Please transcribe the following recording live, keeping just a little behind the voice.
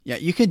Yeah,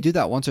 you can do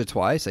that once or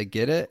twice. I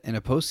get it in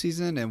a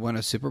postseason and win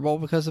a Super Bowl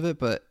because of it,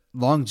 but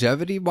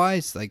longevity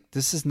wise, like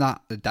this is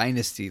not the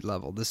dynasty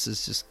level. This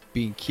is just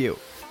being cute.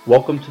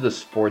 Welcome to the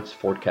Sports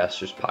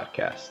Forecasters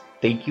Podcast.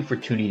 Thank you for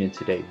tuning in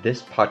today.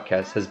 This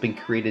podcast has been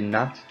created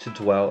not to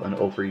dwell and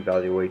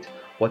over-evaluate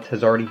what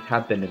has already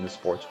happened in the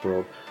sports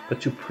world, but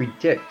to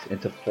predict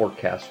and to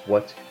forecast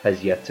what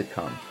has yet to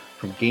come.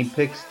 From game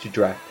picks to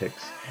draft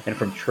picks, and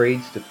from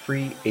trades to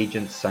free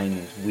agent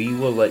signings, we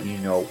will let you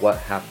know what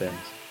happens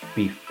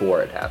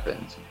before it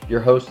happens. Your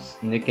hosts,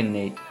 Nick and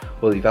Nate,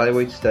 will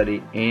evaluate,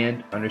 study,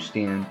 and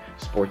understand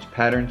sports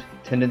patterns,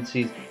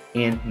 tendencies,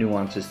 and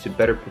nuances to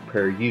better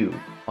prepare you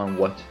on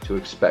what to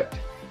expect.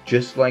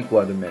 Just like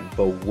weathermen,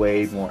 but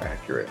way more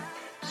accurate.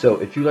 So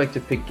if you like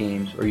to pick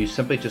games or you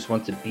simply just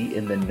want to be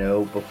in the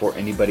know before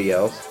anybody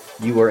else,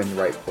 you are in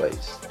the right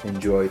place.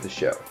 Enjoy the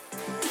show.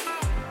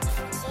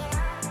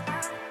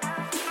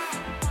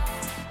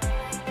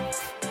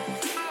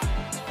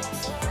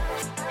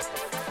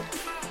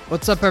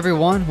 What's up,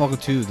 everyone? Welcome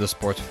to the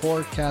Sports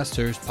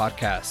Forecasters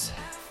Podcast.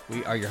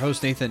 We are your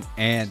hosts, Nathan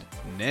and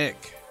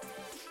Nick.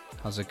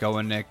 How's it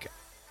going, Nick?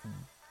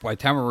 By the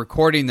time we're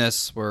recording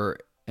this, we're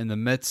in the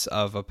midst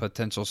of a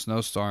potential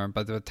snowstorm.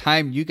 By the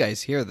time you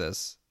guys hear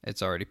this,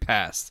 it's already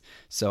passed.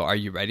 So are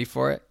you ready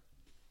for it?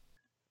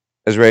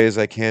 As ready as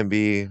I can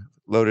be,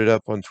 loaded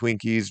up on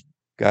Twinkies,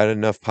 got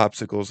enough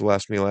popsicles to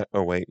last me.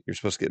 Oh, wait, you're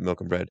supposed to get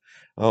milk and bread.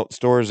 Well,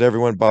 stores,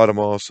 everyone bought them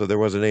all, so there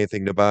wasn't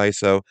anything to buy.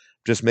 So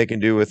just making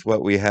do with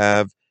what we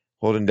have,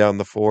 holding down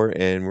the fort,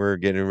 and we're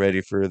getting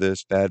ready for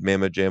this bad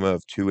mamma jamma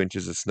of 2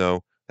 inches of snow.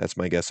 That's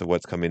my guess of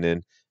what's coming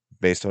in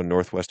based on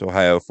Northwest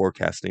Ohio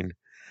forecasting.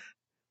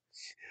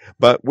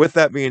 But with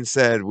that being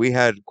said, we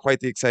had quite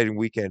the exciting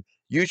weekend.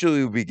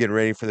 Usually we'd be getting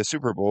ready for the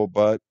Super Bowl,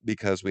 but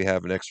because we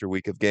have an extra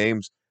week of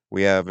games,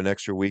 we have an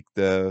extra week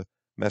to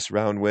mess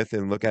around with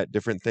and look at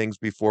different things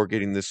before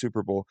getting the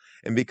Super Bowl.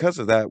 And because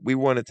of that, we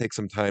want to take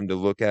some time to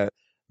look at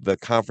the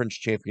conference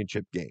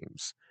championship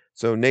games.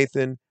 So,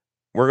 Nathan,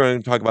 we're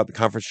going to talk about the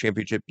conference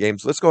championship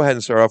games. Let's go ahead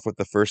and start off with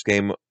the first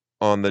game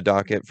on the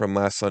docket from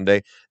last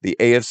Sunday, the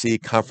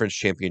AFC conference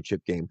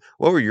championship game.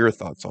 What were your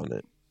thoughts on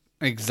it?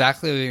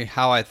 Exactly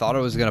how I thought it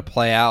was going to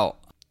play out.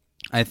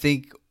 I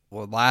think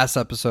last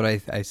episode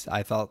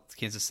I thought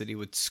Kansas City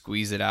would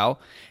squeeze it out,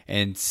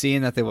 and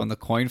seeing that they won the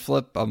coin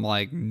flip, I'm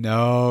like,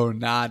 no,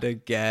 not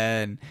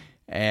again.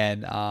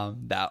 And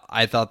that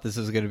I thought this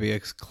was going to be a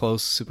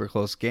close, super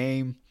close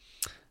game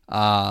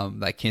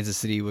that Kansas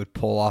City would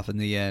pull off in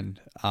the end.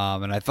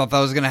 And I thought that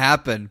was going to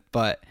happen,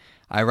 but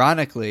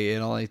ironically, it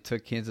only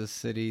took Kansas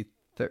City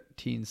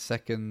 13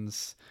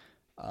 seconds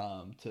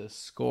to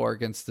score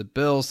against the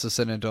Bills to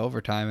send into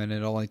overtime, and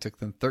it only took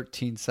them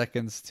 13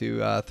 seconds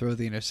to throw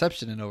the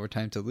interception in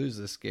overtime to lose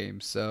this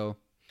game. So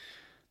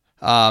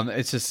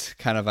it's just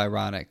kind of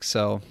ironic.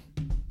 So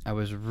I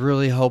was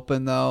really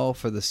hoping, though,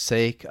 for the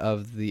sake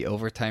of the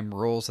overtime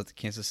rules, that the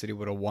Kansas City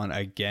would have won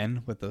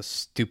again with those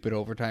stupid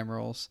overtime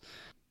rules.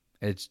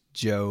 It's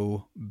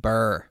Joe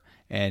Burr,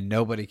 and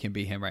nobody can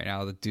beat him right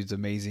now. The dude's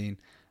amazing.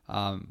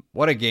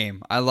 What a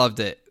game. I loved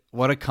it.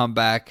 What a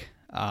comeback.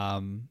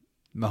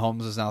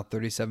 Mahomes is now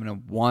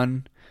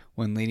 37-1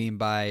 when leading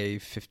by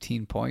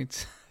 15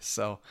 points.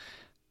 So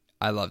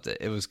I loved it.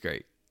 It was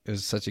great. It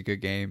was such a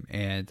good game.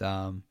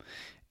 And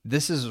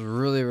this is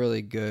really,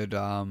 really good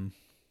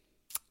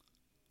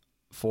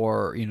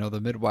for,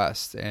 the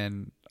Midwest.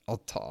 And I'll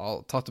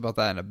talk about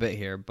that in a bit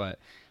here. But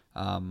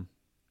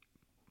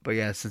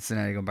yeah,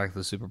 Cincinnati going back to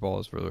the Super Bowl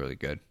is really, really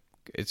good.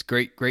 It's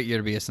great year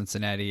to be a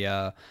Cincinnati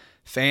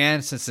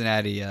fan,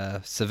 Cincinnati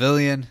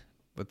civilian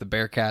with the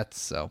Bearcats.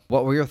 So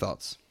what were your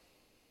thoughts?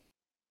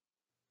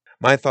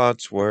 My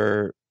thoughts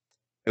were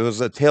it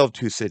was a tale of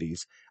two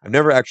cities. I've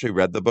never actually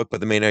read the book, but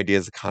the main idea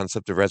is the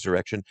concept of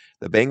resurrection.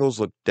 The Bengals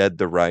looked dead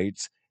to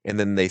rights, and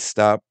then they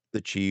stopped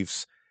the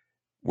Chiefs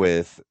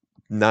with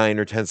 9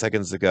 or 10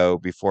 seconds to go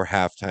before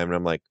halftime. And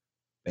I'm like,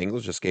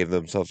 Bengals just gave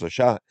themselves a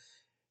shot.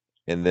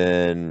 And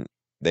then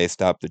they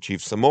stopped the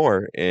Chiefs some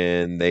more,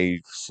 and they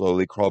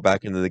slowly crawl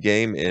back into the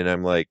game. And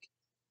I'm like,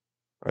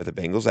 are the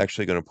Bengals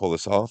actually going to pull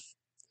this off?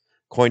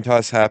 Coin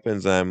toss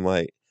happens, and I'm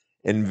like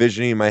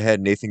envisioning in my head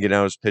Nathan getting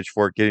out his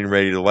pitchfork, getting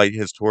ready to light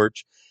his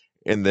torch,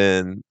 and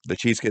then the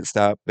Chiefs get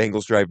stopped,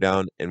 Bengals drive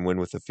down and win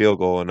with a field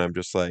goal, and I'm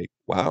just like,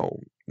 wow,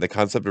 the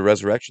concept of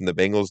resurrection. The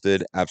Bengals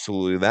did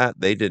absolutely that.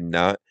 They did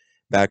not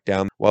back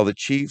down, while the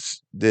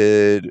Chiefs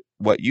did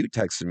what you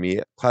texted me,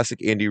 classic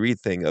Andy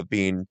Reid thing of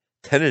being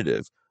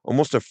tentative,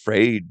 almost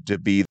afraid to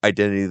be the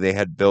identity they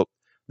had built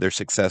their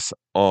success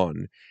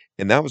on.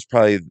 And that was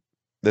probably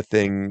the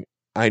thing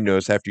I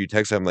noticed after you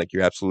texted. I'm like,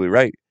 you're absolutely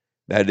right.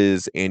 That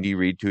is Andy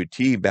Reid to a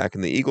T back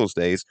in the Eagles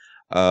days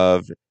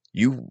of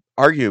you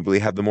arguably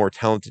have the more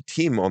talented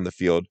team on the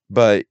field,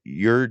 but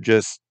you're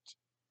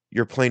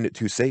playing it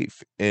too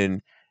safe.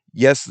 And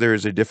yes, there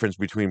is a difference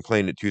between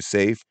playing it too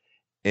safe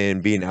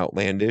and being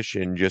outlandish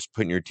and just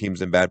putting your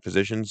teams in bad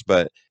positions.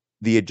 But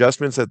the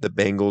adjustments that the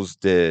Bengals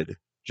did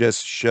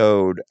just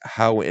showed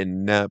how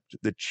inept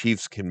the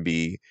Chiefs can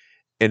be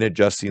in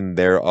adjusting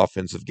their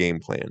offensive game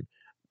plan.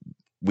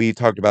 we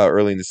talked about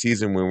early in the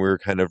season when we were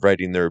kind of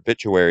writing their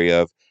obituary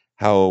of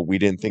how we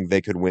didn't think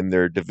they could win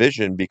their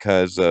division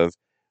because of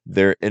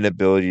their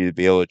inability to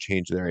be able to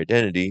change their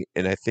identity.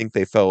 And I think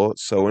they fell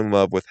so in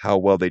love with how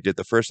well they did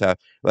the first half,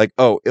 like,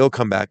 oh, it'll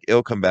come back,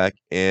 it'll come back.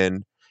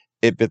 And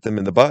it bit them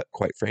in the butt,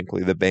 quite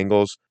frankly. The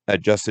Bengals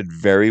adjusted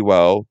very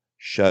well,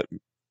 shut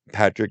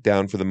Patrick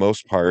down for the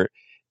most part,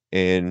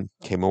 and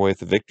came away with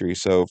the victory.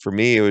 So for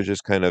me, it was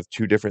just kind of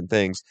two different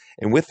things.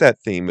 And with that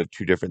theme of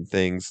two different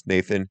things,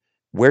 Nathan,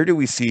 where do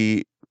we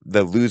see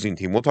the losing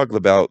team? We'll talk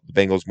about the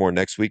Bengals more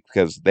next week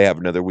because they have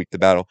another week to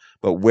battle.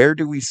 But where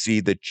do we see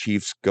the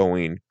Chiefs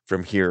going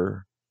from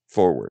here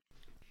forward?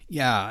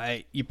 Yeah,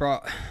 you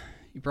brought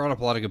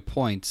up a lot of good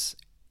points,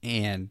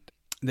 and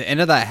the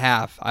end of that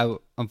half, I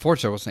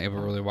unfortunately wasn't able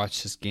to really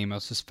watch this game. I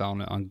was just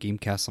found it on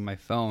Gamecast on my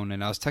phone,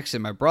 and I was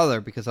texting my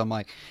brother because I'm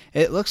like,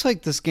 it looks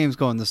like this game's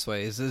going this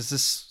way. Is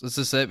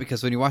this it?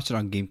 Because when you watch it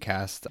on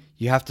Gamecast,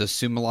 you have to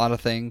assume a lot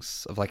of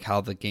things of like how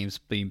the game's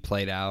being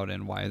played out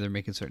and why they're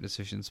making certain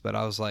decisions. But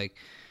I was like,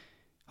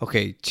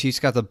 okay, Chiefs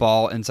got the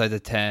ball inside the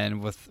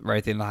 10 with right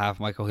at the end of the half.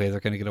 I'm like, okay, they're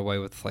going to get away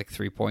with like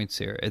 3 points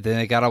here. And then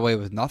they got away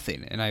with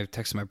nothing. And I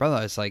texted my brother.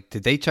 I was like,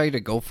 did they try to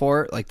go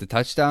for it, like the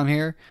touchdown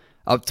here,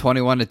 up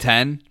 21-10?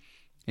 And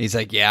he's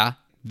like, yeah.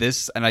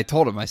 And I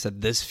told him, I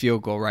said, this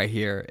field goal right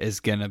here is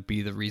going to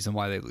be the reason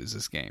why they lose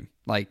this game.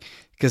 Like,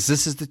 because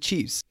this is the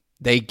Chiefs.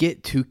 They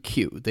get too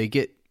cute.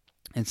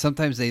 And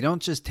sometimes they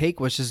don't just take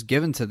what's just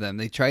given to them.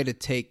 They try to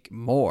take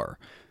more.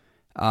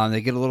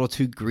 They get a little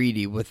too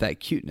greedy with that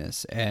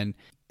cuteness, and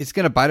it's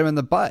going to bite them in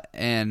the butt.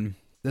 And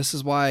this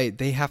is why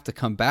they have to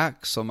come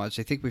back so much.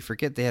 I think we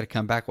forget they had to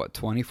come back,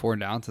 24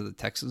 down to the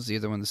Texans,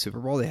 either win the Super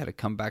Bowl. They had to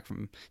come back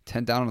from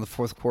 10 down in the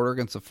fourth quarter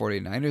against the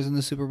 49ers in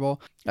the Super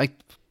Bowl. Like,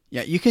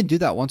 yeah, you can do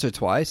that once or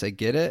twice. I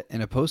get it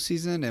in a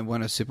postseason and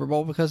win a Super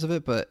Bowl because of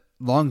it. But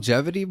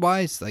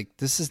longevity-wise, like,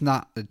 this is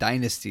not a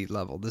dynasty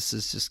level. This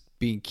is just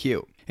being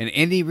cute. And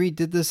Andy Reid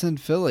did this in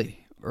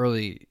Philly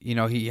early.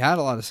 He had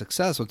a lot of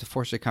success with the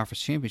four-straight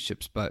conference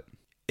championships, but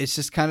it's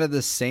just kind of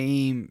the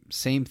same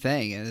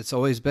thing, and it's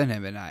always been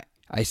him. And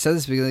I said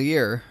this at the beginning of the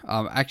year,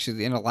 actually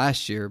the end of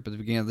last year, but the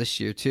beginning of this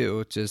year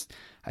too.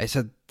 I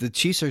said the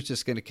Chiefs are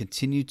just going to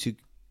continue to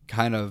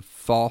kind of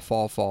fall,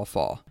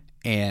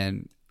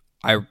 and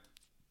I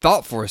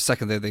thought for a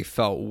second that they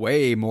felt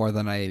way more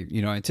than I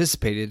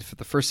anticipated for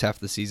the first half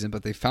of the season,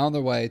 but they found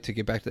their way to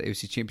get back to the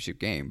AFC Championship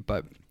game.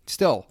 But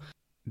still,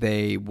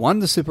 they won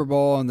the Super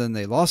Bowl, and then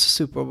they lost the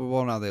Super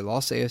Bowl. Now they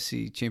lost the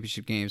AFC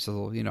Championship game.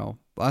 So,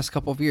 last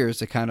couple of years,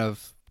 they kind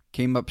of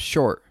came up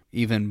short,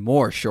 even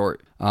more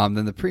short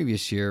than the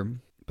previous year.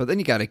 But then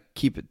you got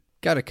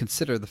to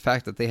consider the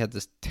fact that they had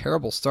this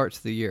terrible start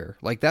to the year.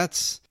 Like,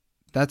 that's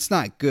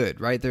not good,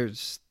 right?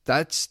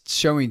 That's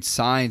showing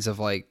signs of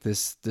like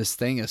this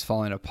thing is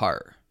falling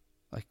apart.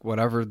 Like,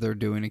 whatever they're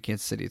doing in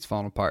Kansas City, it's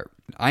falling apart.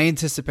 I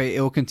anticipate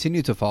it will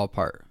continue to fall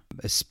apart,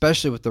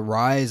 especially with the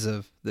rise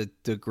of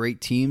the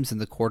great teams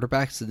and the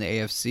quarterbacks in the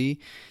AFC.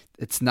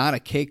 It's not a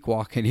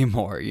cakewalk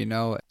anymore,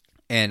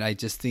 And I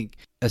just think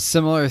a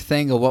similar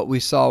thing of what we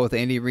saw with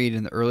Andy Reid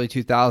in the early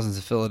 2000s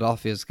in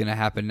Philadelphia is going to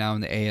happen now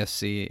in the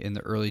AFC in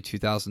the early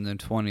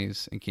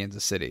 2020s in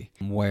Kansas City,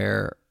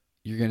 where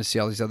you're going to see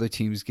all these other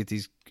teams get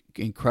these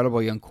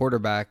incredible young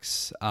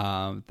quarterbacks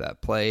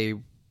that play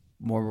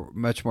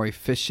much more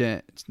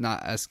efficient. It's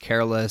not as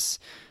careless,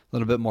 a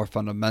little bit more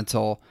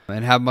fundamental,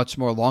 and have much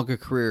more longer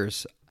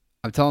careers.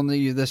 I'm telling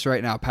you this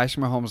right now,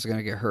 Patrick Mahomes is going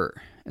to get hurt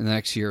in the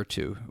next year or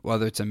two,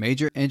 whether it's a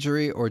major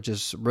injury or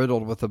just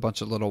riddled with a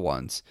bunch of little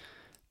ones.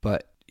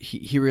 But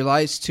he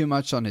relies too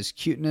much on his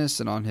cuteness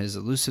and on his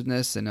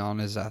elusiveness and on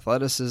his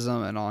athleticism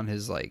and on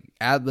his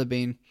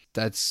ad-libbing.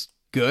 That's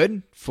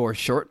good for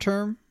short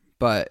term,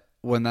 but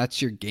when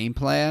that's your game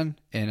plan,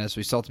 and as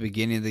we saw at the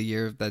beginning of the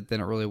year, that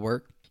didn't really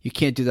work. You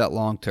can't do that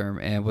long term.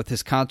 And with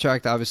his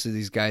contract, obviously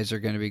these guys are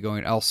going to be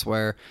going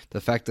elsewhere.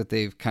 The fact that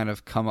they've kind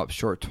of come up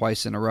short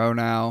twice in a row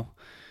now,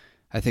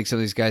 I think some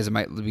of these guys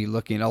might be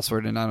looking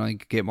elsewhere to not only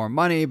get more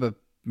money, but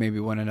maybe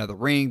win another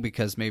ring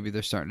because maybe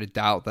they're starting to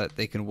doubt that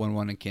they can win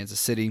one in Kansas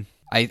City.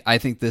 I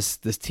think this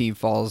team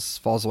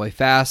falls away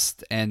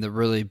fast, and the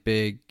really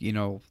big,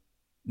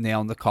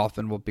 nail in the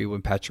coffin will be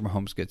when Patrick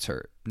Mahomes gets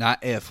hurt. Not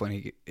if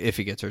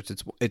he gets hurt.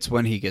 It's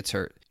when he gets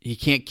hurt. He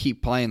can't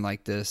keep playing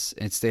like this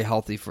and stay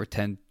healthy for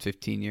 10,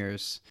 15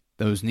 years.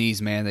 Those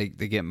knees, man, they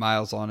get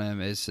miles on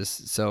him. It's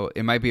just so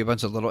it might be a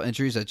bunch of little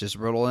injuries that just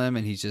riddle him,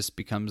 and he just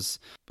becomes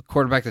a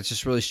quarterback that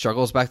just really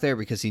struggles back there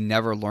because he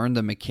never learned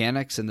the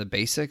mechanics and the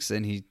basics.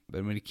 And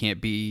when he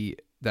can't be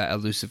that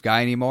elusive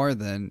guy anymore,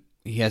 then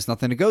he has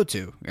nothing to go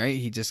to, right?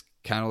 He just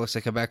kind of looks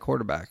like a bad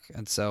quarterback.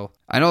 And so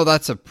I know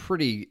that's a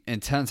pretty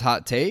intense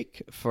hot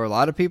take for a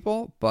lot of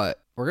people,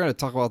 but we're going to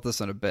talk about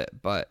this in a bit.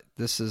 But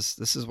this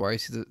is where I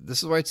see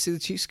the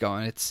Chiefs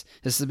going. It's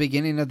the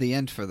beginning of the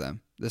end for them.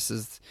 This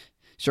is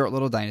short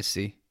little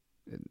dynasty,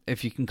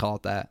 if you can call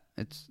it that.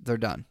 They're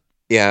done.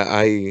 Yeah,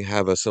 I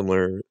have a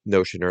similar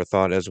notion or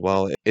thought as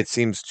well. It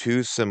seems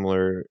too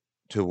similar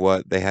to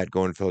what they had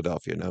going in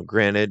Philadelphia. Now,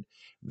 granted,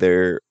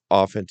 their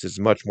offense is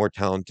much more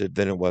talented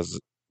than it was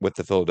with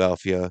the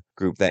Philadelphia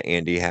group that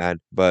Andy had,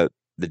 but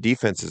the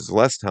defense is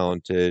less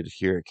talented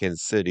here at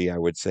Kansas City, I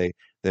would say,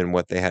 than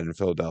what they had in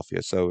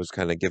Philadelphia. So it was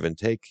kind of give and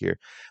take here.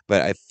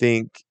 But I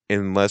think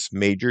unless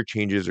major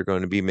changes are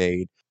going to be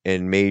made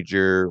and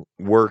major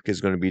work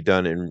is going to be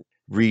done in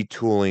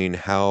retooling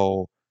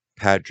how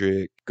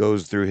Patrick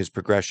goes through his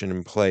progression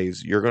and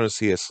plays, you're going to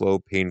see a slow,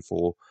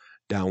 painful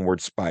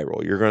downward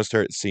spiral. You're going to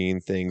start seeing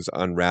things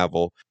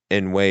unravel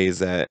in ways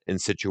that, in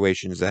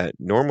situations that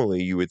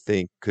normally you would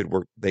think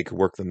they could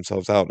work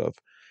themselves out of.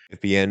 If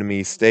the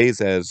enemy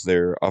stays as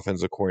their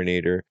offensive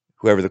coordinator,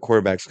 whoever the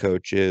quarterback's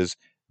coach is,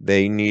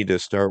 they need to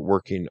start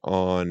working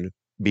on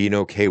being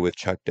okay with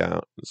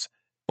checkdowns,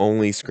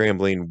 only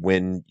scrambling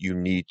when you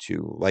need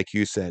to. Like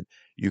you said,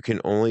 you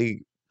can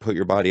only put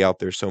your body out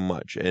there so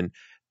much. And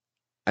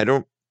I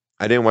don't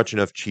I didn't watch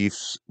enough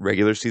Chiefs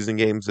regular season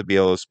games to be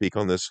able to speak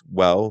on this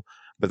well,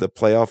 but the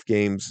playoff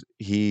games,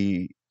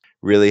 he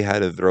really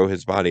had to throw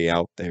his body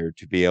out there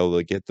to be able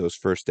to get those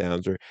first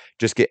downs or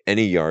just get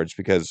any yards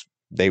because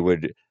they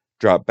would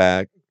drop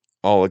back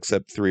all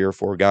except 3 or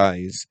 4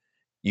 guys.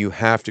 You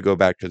have to go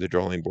back to the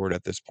drawing board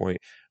at this point.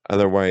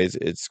 Otherwise,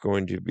 it's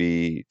going to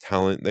be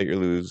talent that you're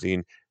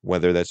losing,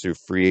 whether that's through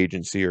free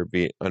agency or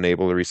being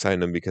unable to resign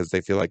them because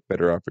they feel like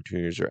better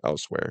opportunities are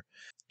elsewhere.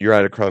 You're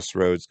at a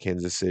crossroads,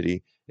 Kansas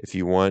City. If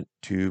you want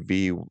to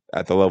be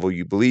at the level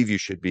you believe you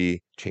should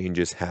be,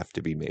 changes have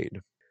to be made.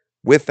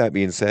 With that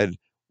being said,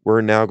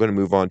 we're now going to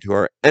move on to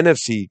our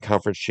NFC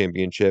Conference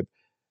Championship.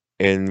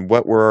 And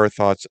what were our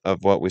thoughts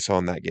of what we saw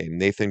in that game?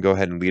 Nathan, go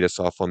ahead and lead us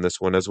off on this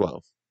one as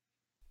well.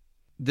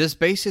 This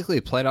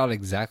basically played out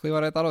exactly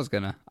what I thought it was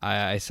gonna.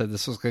 I said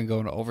this was gonna go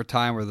into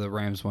overtime where the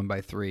Rams won by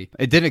 3.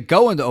 It didn't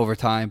go into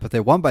overtime, but they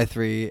won by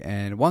 3,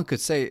 and one could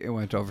say it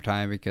went to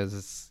overtime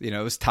because it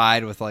was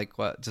tied with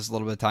just a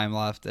little bit of time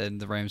left, and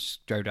the Rams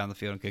drove down the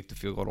field and kicked the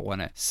field goal to win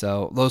it.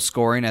 So low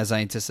scoring as I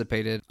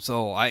anticipated.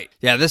 So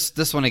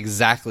this one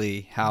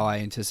exactly how I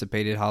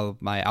anticipated, how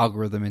my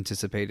algorithm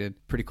anticipated.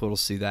 Pretty cool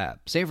to see that.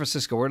 San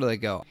Francisco, where do they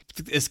go?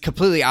 It's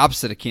completely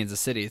opposite of Kansas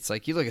City. It's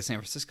like you look at San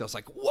Francisco, it's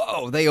like,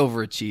 whoa, they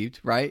overachieved,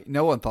 right?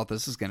 No one thought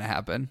this was going to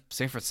happen.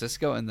 San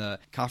Francisco in the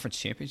conference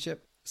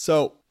championship.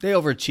 So they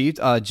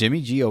overachieved.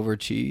 Jimmy G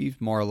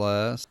overachieved more or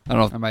less. I don't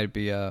know if I might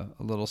be a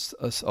little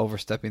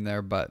overstepping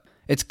there, but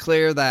it's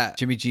clear that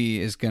Jimmy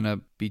G is going to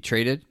be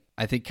traded.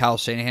 I think Kyle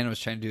Shanahan was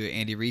trying to do an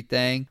Andy Reid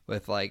thing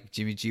with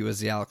Jimmy G was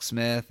the Alex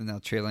Smith and now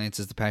Trey Lance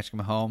is the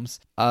Patrick Mahomes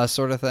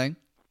sort of thing.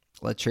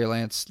 Let Trey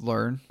Lance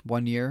learn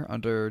 1 year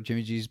under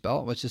Jimmy G's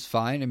belt, which is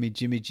fine. I mean,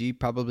 Jimmy G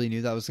probably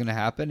knew that was going to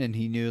happen, and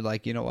he knew,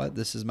 you know what,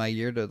 this is my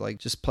year to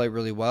just play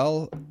really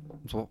well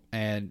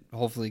and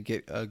hopefully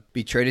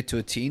be traded to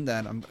a team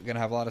that I'm going to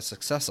have a lot of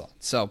success on.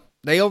 So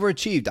they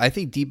overachieved. I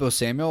think Deebo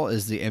Samuel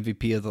is the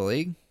MVP of the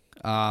league.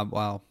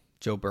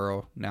 Joe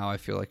Burrow now I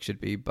feel like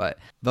should be, but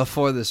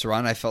before this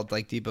run, I felt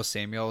like Deebo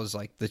Samuel was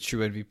the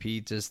true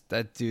MVP. Just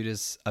that dude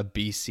is a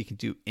beast. He can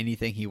do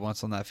anything he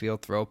wants on that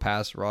field, throw,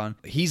 pass, run.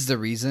 He's the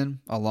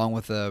reason, along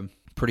with a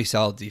pretty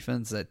solid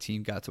defense, that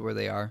team got to where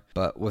they are.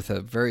 But with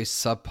a very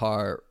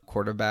subpar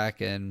quarterback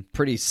and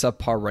pretty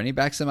subpar running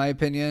backs, in my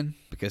opinion,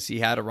 because he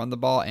had to run the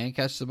ball and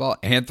catch the ball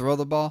and throw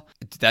the ball,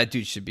 that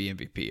dude should be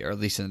MVP, or at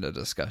least in the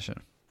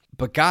discussion.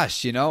 But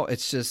gosh,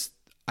 it's just,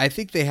 I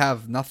think they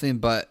have nothing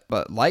but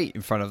light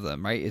in front of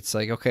them, right? It's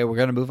like, okay, we're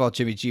going to move out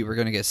Jimmy G. We're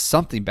going to get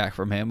something back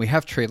from him. We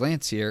have Trey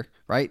Lance here,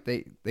 right?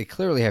 They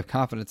clearly have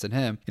confidence in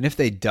him. And if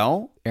they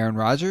don't, Aaron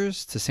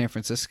Rodgers to San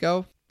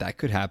Francisco, that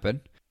could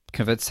happen.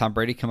 Convince Tom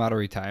Brady come out of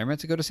retirement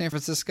to go to San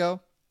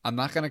Francisco? I'm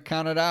not going to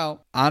count it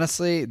out.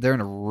 Honestly, they're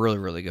in a really,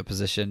 really good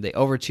position. They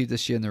overachieved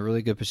this year and they're in a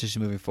really good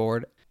position moving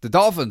forward. The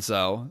Dolphins,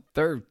 though,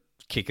 they're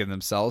kicking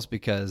themselves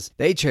because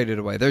they traded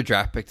away their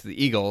draft pick to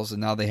the Eagles, and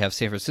now they have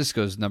San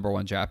Francisco's number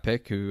 1 draft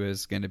pick, who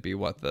is going to be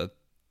the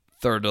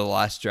third to the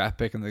last draft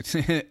pick in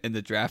the in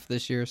the draft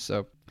this year.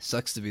 So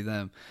sucks to be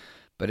them.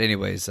 But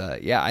anyways,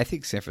 I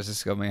think San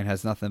Francisco, man,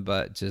 has nothing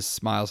but just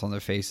smiles on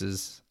their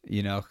faces. They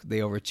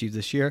overachieved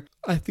this year.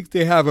 I think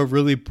they have a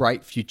really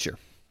bright future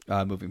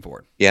moving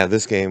forward. Yeah,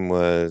 this game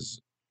was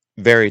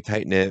very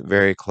tight-knit,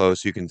 very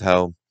close. You can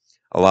tell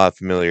a lot of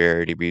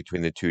familiarity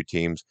between the two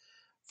teams.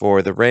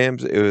 For the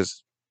Rams, it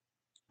was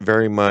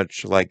very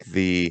much like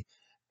the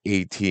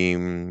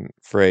A-team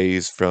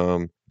phrase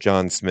from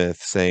John Smith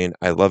saying,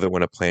 I love it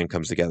when a plan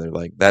comes together.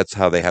 That's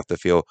how they have to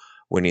feel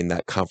winning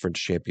that conference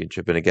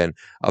championship. And again,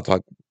 I'll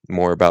talk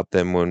more about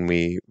them when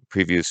we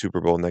preview the Super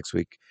Bowl next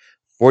week.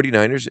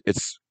 49ers,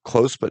 it's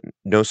close, but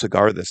no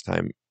cigar this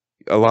time.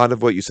 A lot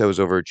of what you said was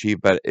overachieved,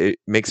 but it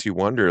makes you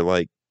wonder,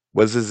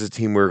 was this a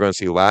team we were going to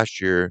see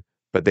last year,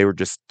 but they were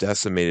just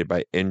decimated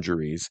by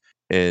injuries?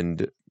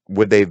 And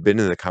would they have been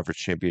in the conference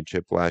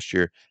championship last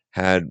year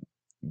had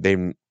they,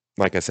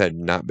 like I said,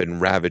 not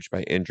been ravaged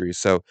by injuries?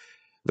 So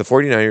the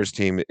 49ers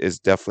team is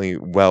definitely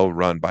well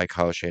run by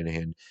Kyle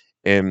Shanahan.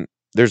 And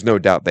there's no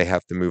doubt they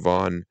have to move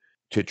on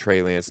to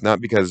Trey Lance, not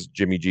because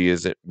Jimmy G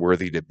isn't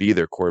worthy to be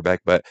their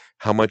quarterback, but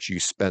how much you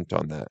spent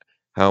on that,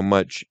 how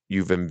much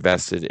you've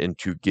invested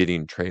into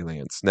getting Trey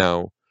Lance.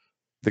 Now,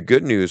 the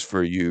good news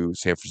for you,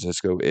 San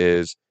Francisco,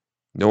 is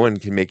No one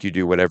can make you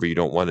do whatever you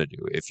don't want to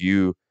do. If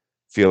you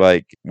feel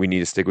like we need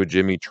to stick with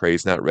Jimmy,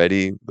 Trey's not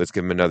ready, let's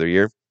give him another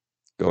year,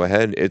 go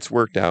ahead. It's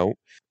worked out.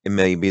 It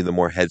may be the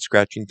more head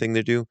scratching thing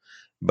to do,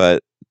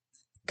 but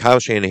Kyle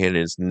Shanahan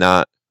is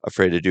not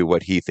afraid to do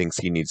what he thinks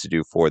he needs to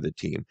do for the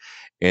team.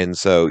 And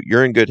so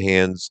you're in good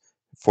hands,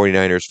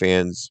 49ers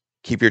fans.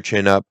 Keep your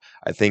chin up.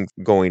 I think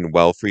going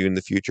well for you in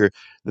the future.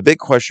 The big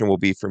question will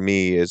be for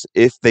me is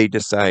if they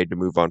decide to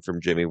move on from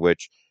Jimmy,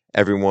 which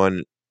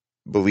everyone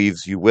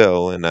believes you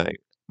will, and I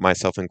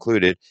myself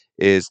included,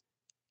 is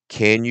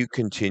can you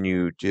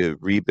continue to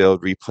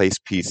rebuild, replace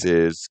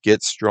pieces,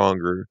 get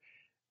stronger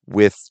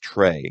with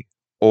Trey?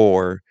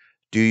 Or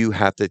do you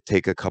have to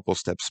take a couple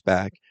steps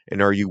back?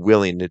 And are you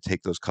willing to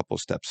take those couple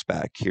steps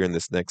back here in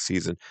this next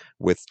season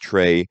with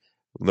Trey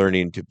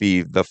learning to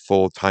be the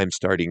full-time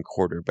starting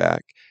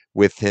quarterback,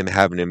 with him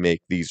having to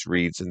make these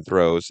reads and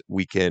throws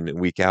week in and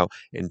week out,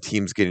 and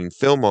teams getting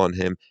film on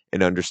him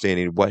and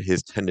understanding what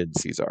his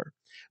tendencies are?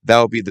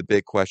 That'll be the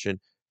big question.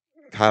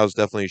 Kyle's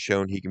definitely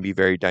shown he can be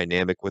very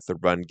dynamic with the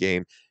run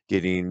game,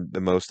 getting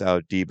the most out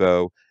of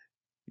Debo,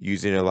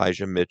 using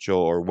Elijah Mitchell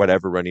or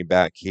whatever running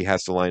back he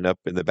has to line up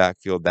in the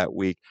backfield that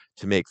week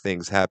to make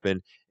things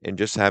happen, and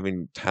just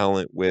having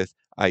talent with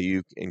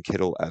Ayuk and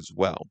Kittle as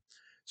well.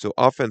 So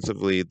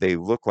offensively, they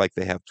look like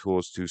they have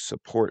tools to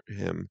support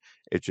him.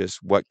 It's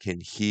just what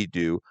can he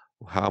do?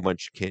 How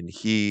much can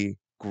he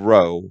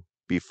grow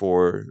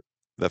before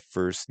the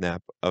first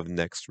snap of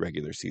next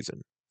regular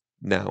season?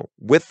 Now,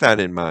 with that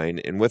in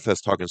mind, and with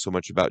us talking so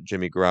much about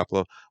Jimmy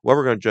Garoppolo, what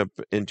we're going to jump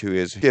into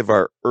is give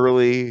our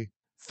early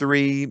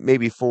three,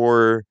 maybe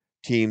four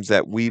teams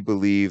that we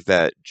believe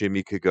that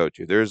Jimmy could go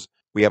to.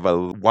 We have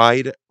a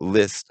wide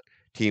list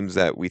teams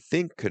that we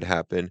think could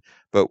happen,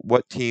 but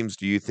what teams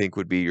do you think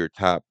would be your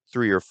top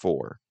three or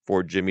four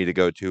for Jimmy to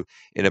go to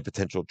in a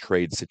potential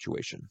trade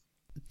situation?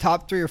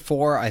 Top 3 or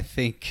 4, I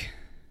think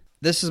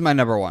this is my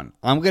number one.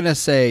 I'm going to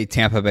say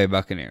Tampa Bay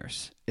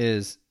Buccaneers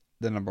is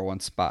the number one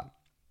spot.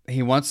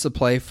 He wants to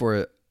play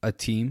for a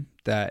team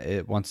that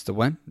it wants to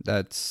win,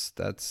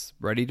 that's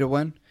ready to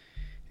win.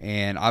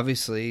 And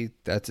obviously,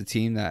 that's a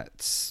team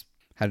that's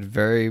had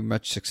very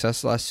much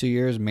success the last 2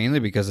 years, mainly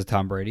because of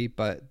Tom Brady.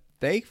 But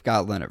they've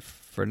got Leonard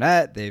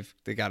Fournette.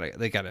 They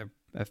got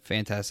a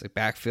fantastic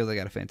backfield. They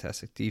got a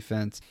fantastic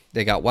defense.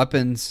 They got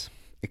weapons,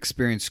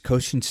 experienced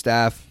coaching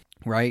staff.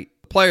 Right,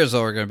 players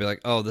though are going to be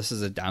like, "Oh, this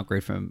is a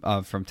downgrade from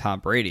Tom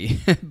Brady,"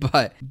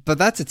 but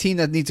that's a team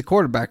that needs a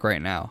quarterback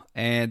right now,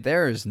 and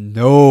there is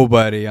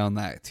nobody on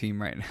that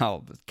team right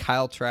now.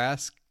 Kyle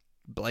Trask,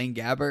 Blaine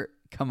Gabbert.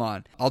 Come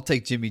on. I'll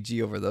take Jimmy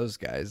G over those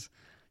guys.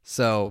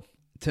 So,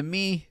 to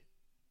me,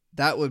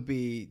 that would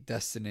be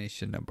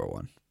destination number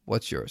one.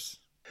 What's yours?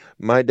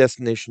 My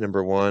destination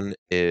number one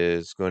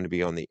is going to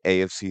be on the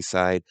AFC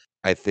side.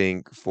 I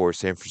think for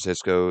San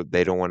Francisco,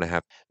 they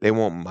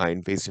won't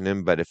mind facing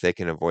him, but if they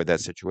can avoid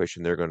that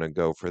situation, they're going to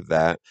go for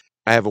that.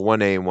 I have a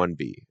 1A and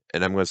 1B,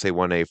 and I'm going to say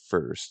 1A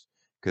first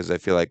because I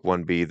feel like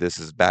 1B, this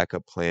is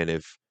backup plan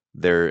if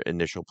their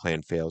initial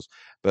plan fails.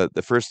 But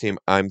the first team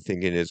I'm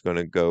thinking is going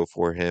to go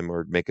for him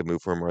or make a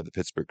move for him are the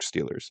Pittsburgh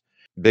Steelers.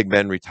 Big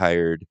Ben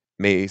retired.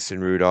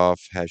 Mason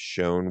Rudolph has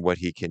shown what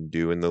he can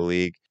do in the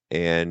league,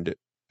 and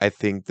I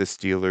think the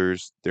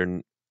Steelers,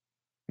 they're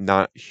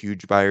not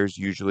huge buyers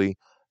usually,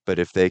 but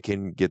if they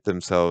can get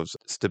themselves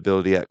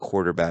stability at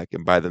quarterback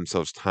and buy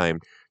themselves time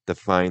to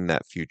find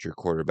that future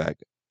quarterback,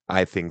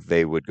 I think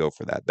they would go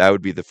for that. That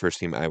would be the first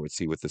team I would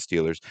see with the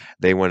Steelers.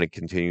 They want to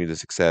continue the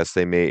success.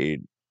 They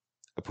made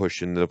a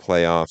push into the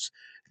playoffs.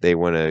 They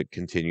want to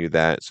continue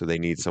that, so they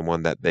need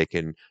someone that they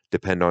can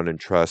depend on and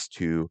trust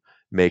to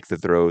make the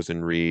throws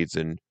and reads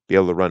and be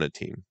able to run a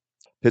team.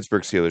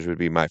 Pittsburgh Steelers would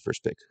be my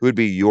first pick. Who would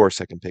be your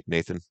second pick,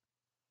 Nathan?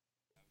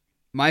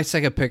 My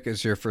second pick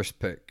is your first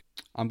pick.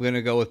 I'm going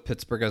to go with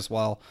Pittsburgh as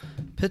well.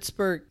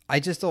 Pittsburgh,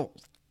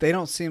 they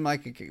don't seem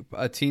like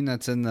a team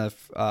that's in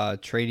the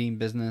trading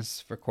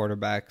business for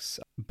quarterbacks,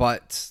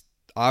 but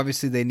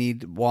obviously they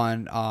need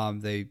one.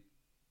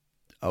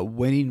 A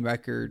winning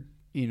record,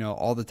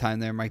 all the time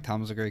there. Mike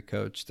Tomlin's a great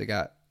coach. They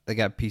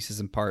got pieces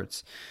and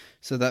parts.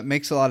 So that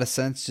makes a lot of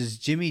sense.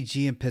 Just Jimmy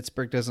G in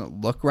Pittsburgh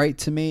doesn't look right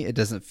to me. It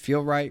doesn't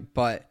feel right,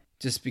 but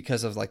just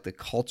because of like the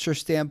culture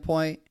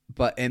standpoint,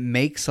 but it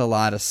makes a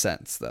lot of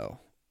sense though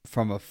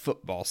from a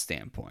football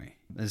standpoint.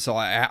 And so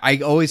I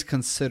always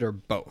consider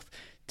both.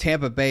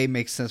 Tampa Bay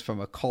makes sense from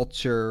a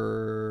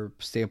culture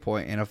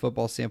standpoint and a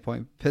football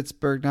standpoint.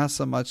 Pittsburgh, not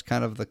so much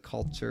kind of the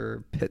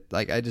culture.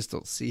 Like I just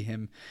don't see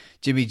him,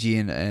 Jimmy G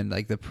and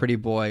like the pretty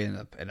boy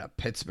in a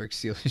Pittsburgh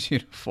Steelers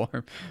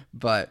uniform.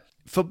 But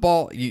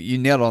football, you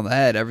nailed it on the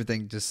head.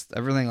 Everything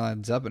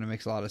lines up and it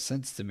makes a lot of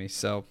sense to me.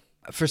 So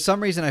for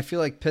some reason, I feel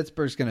like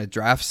Pittsburgh's going to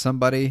draft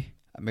somebody,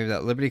 maybe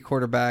that Liberty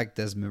quarterback,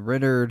 Desmond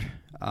Ridder,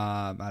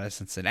 out of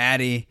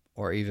Cincinnati,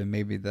 or even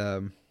maybe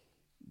the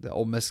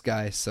Ole Miss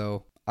guy.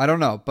 So I don't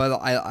know, but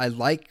I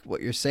like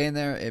what you're saying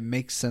there. It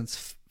makes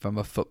sense from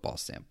a football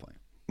standpoint.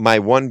 My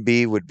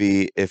 1B would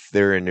be if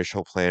their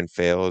initial plan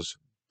fails.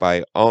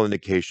 By all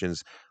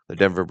indications, the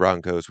Denver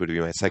Broncos would be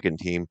my second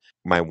team.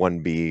 My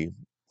 1B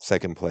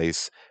second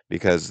place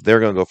because they're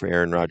going to go for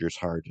Aaron Rodgers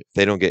hard. If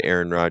they don't get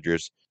Aaron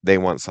Rodgers, they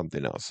want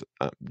something else.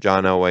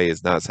 John Elway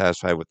is not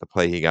satisfied with the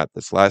play he got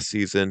this last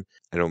season.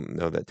 I don't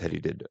know that Teddy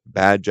did a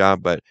bad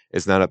job, but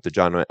it's not up to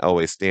John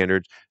Elway's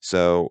standards.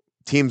 So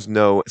teams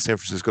know San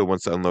Francisco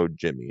wants to unload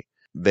Jimmy.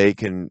 They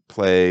can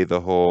play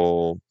the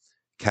whole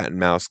cat and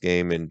mouse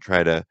game and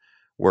try to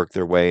work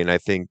their way. And I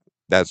think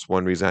that's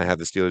one reason I have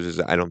the Steelers is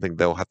I don't think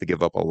they'll have to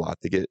give up a lot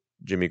to get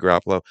Jimmy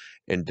Garoppolo.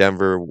 And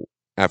Denver,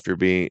 after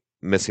being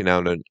missing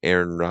out on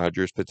Aaron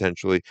Rodgers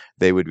potentially,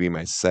 they would be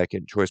my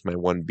second choice, my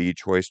 1B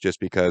choice, just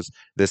because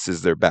this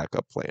is their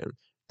backup plan.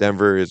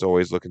 Denver is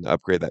always looking to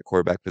upgrade that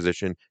quarterback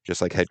position,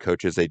 just like head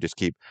coaches. They just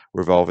keep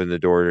revolving the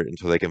door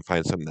until they can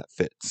find something that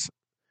fits.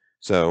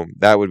 So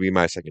that would be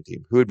my second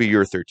team. Who would be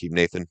your third team,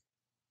 Nathan?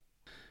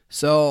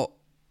 So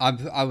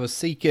I was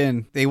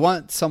seeking. They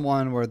want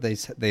someone where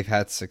they've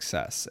had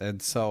success, and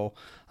so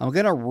I'm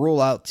gonna rule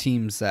out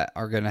teams that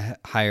are gonna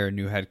hire a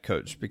new head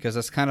coach because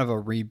that's kind of a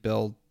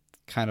rebuild,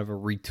 kind of a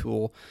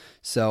retool.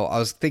 So I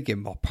was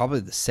thinking, well, probably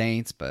the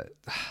Saints, but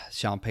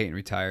Sean Payton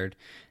retired,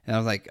 and I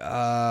was like,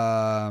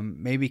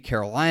 maybe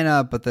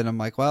Carolina. But then I'm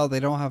like, well, they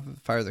don't have to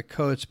fire the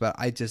coach, but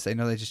I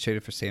know they just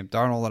traded for Sam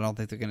Darnold. I don't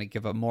think they're gonna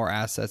give up more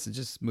assets and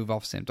just move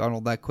off Sam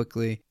Darnold that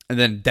quickly. And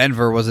then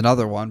Denver was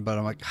another one, but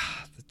I'm like,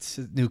 it's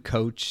a new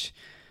coach.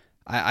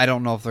 I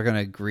don't know if they're going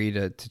to agree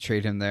to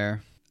trade him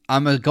there.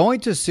 I'm going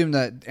to assume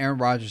that Aaron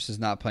Rodgers is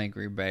not playing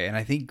Green Bay, and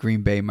I think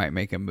Green Bay might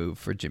make a move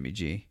for Jimmy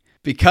G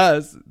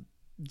because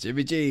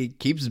Jimmy G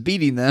keeps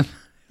beating them.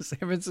 San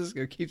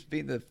Francisco keeps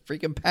beating the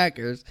freaking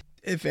Packers.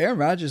 If Aaron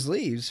Rodgers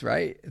leaves,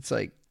 right, it's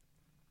like,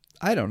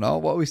 I don't know.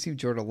 What we've seen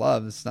Jordan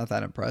Love, it's not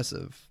that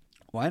impressive.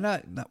 Why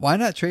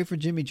not trade for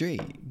Jimmy G?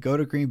 Go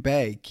to Green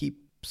Bay, keep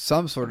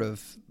some sort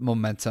of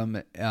momentum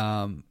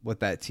with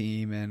that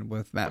team and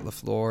with Matt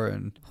LaFleur,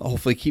 and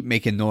hopefully keep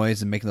making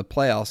noise and making the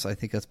playoffs. I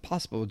think that's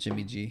possible with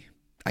Jimmy G.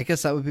 I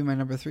guess that would be my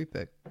number 3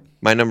 pick.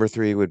 My number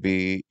 3 would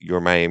be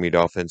your Miami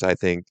Dolphins. I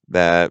think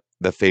that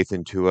the faith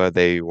in Tua,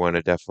 they want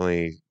to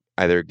definitely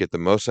either get the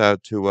most out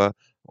of Tua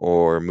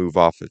or move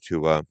off of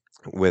Tua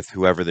with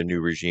whoever the new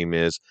regime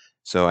is.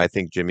 So I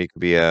think Jimmy could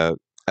be a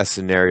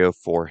scenario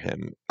for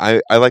him. I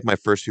like my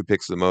first 2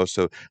 picks the most,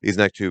 so these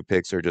next 2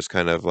 picks are just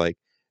kind of like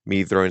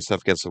me throwing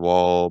stuff against the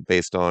wall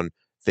based on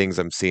things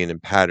I'm seeing in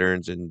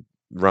patterns and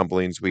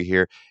rumblings we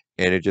hear.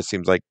 And it just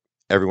seems like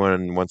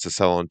everyone wants to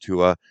sell on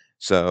Tua.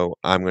 So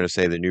I'm going to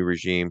say the new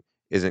regime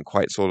isn't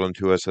quite sold on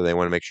Tua, so they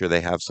want to make sure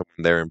they have someone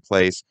there in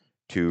place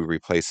to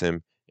replace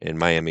him. And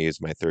Miami is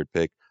my 3rd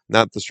pick.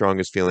 Not the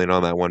strongest feeling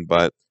on that one,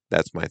 but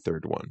that's my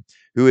 3rd one.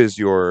 Who is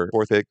your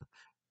 4th pick?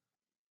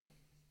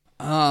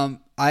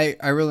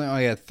 I really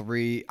only had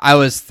 3. I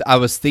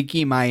was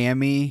thinking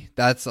Miami.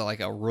 That's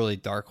like a really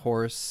dark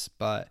horse,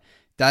 but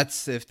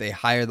that's if they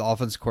hire the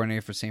offense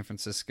coordinator for San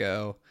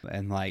Francisco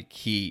and like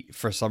he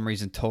for some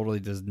reason totally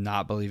does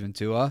not believe in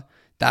Tua.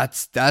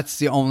 That's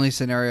the only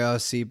scenario I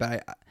see,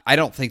 but I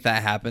don't think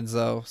that happens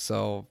though.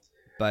 So,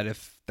 but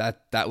if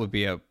that would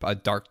be a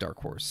dark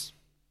horse.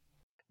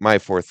 My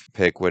 4th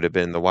pick would have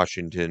been the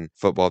Washington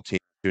football team,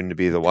 soon to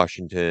be the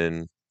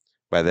Washington.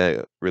 By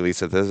the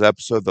release of this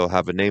episode, they'll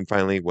have a name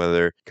finally,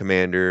 whether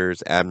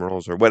Commanders,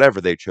 Admirals, or whatever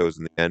they chose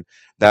in the end.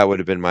 That would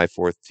have been my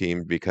 4th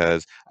team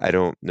because I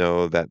don't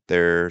know that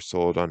they're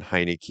sold on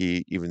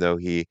Heineke, even though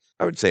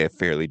I would say, a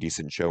fairly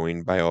decent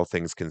showing by all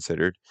things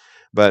considered.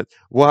 But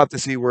we'll have to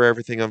see where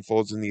everything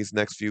unfolds in these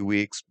next few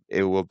weeks.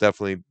 It will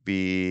definitely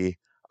be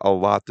a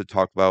lot to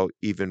talk about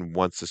even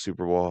once the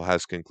Super Bowl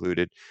has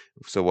concluded.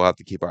 So we'll have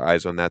to keep our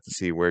eyes on that to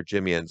see where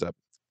Jimmy ends up.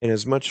 And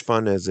as much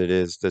fun as it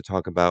is to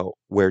talk about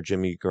where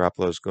Jimmy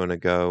Garoppolo is going to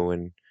go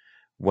and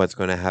what's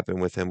going to happen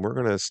with him, we're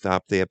going to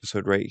stop the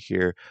episode right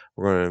here.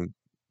 We're going to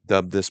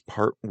dub this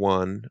part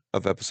 1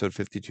 of episode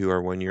 52,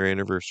 our 1-year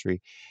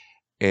anniversary.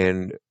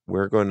 And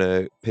we're going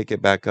to pick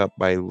it back up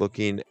by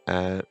looking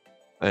at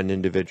an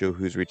individual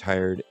who's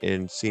retired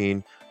and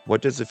seeing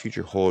what does the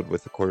future hold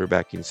with the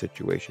quarterbacking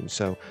situation.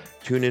 So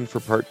tune in for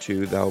part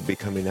 2. That will be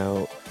coming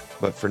out.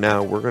 But for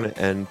now, we're going to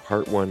end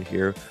part 1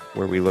 here,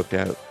 where we looked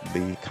at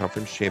the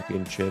conference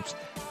championships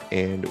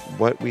and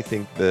what we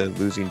think the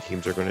losing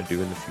teams are going to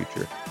do in the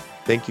future.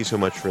 Thank you so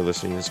much for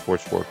listening to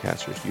Sports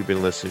Forecasters. You've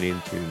been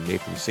listening to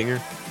Nathan Singer.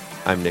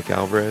 I'm Nick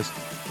Alvarez,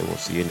 and we'll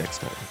see you next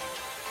time.